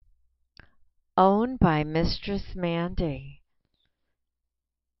owned by Mistress Mandy.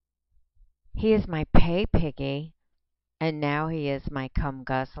 He is my pay piggy, and now he is my cum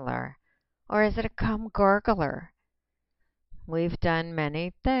guzzler. Or is it a cum gurgler? We've done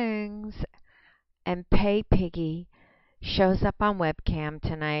many things, and pay piggy shows up on webcam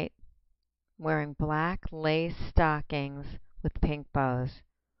tonight wearing black lace stockings with pink bows,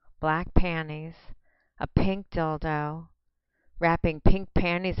 black panties, a pink dildo, wrapping pink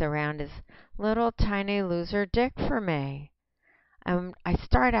panties around his little tiny loser dick for me. I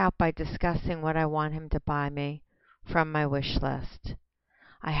start out by discussing what I want him to buy me from my wish list.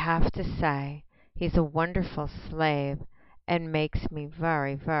 I have to say, he's a wonderful slave and makes me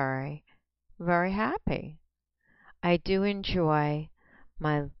very, very, very happy. I do enjoy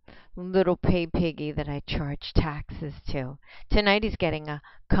my little pay piggy that I charge taxes to. Tonight he's getting a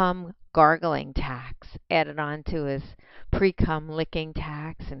cum gargling tax added on to his pre-cum licking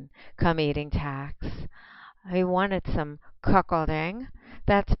tax and cum eating tax. He wanted some cuckolding.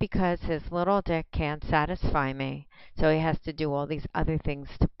 That's because his little dick can't satisfy me, so he has to do all these other things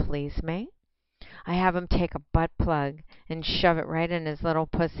to please me. I have him take a butt plug and shove it right in his little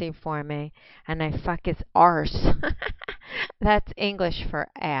pussy for me, and I fuck his arse. That's English for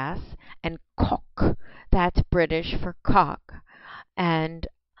ass, and cock, that's British for cock. And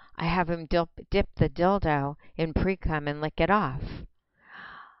I have him dip the dildo in pre-cum and lick it off.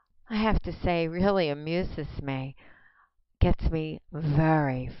 I have to say, really amuses me. Gets me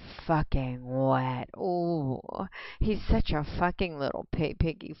very fucking wet. Ooh, he's such a fucking little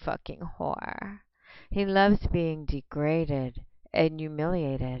piggy fucking whore. He loves being degraded and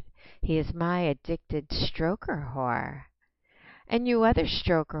humiliated. He is my addicted stroker whore. And you other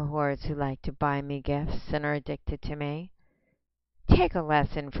stroker whores who like to buy me gifts and are addicted to me, take a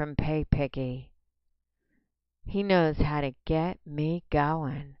lesson from Pay Piggy. He knows how to get me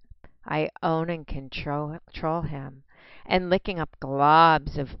going. I own and control him, and licking up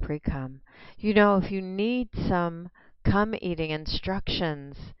globs of pre-cum. You know, if you need some cum-eating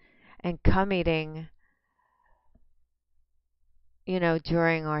instructions and cum-eating,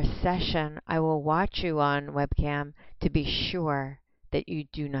 during our session, I will watch you on webcam to be sure that you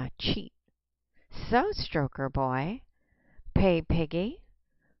do not cheat. So, stroker boy, Pay Piggy,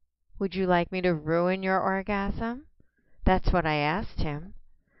 would you like me to ruin your orgasm? That's what I asked him.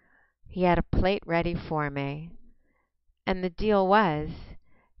 He had a plate ready for me, and the deal was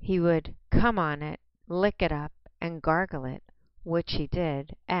he would come on it, lick it up, and gargle it, which he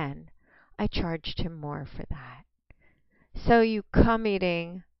did, and I charged him more for that. So you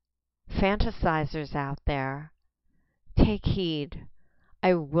cum-eating fantasizers out there, take heed.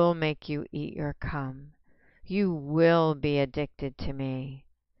 I will make you eat your cum. You will be addicted to me.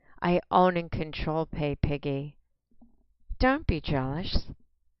 I own and control Pay Piggy. Don't be jealous.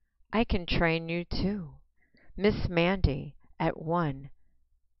 I can train you too. Miss Mandy at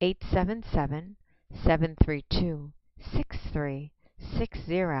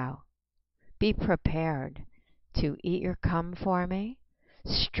 1-877-732-6360. Be prepared to eat your cum for me,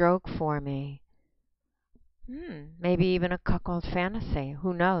 stroke for me, maybe even a cuckold fantasy.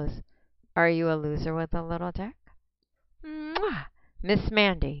 Who knows? Are you a loser with a little dick? Mwah! Miss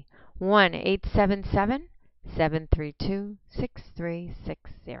Mandy,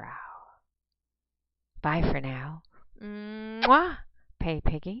 1-877-732-6360. Bye for now. Mwah! Pay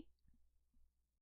Piggy.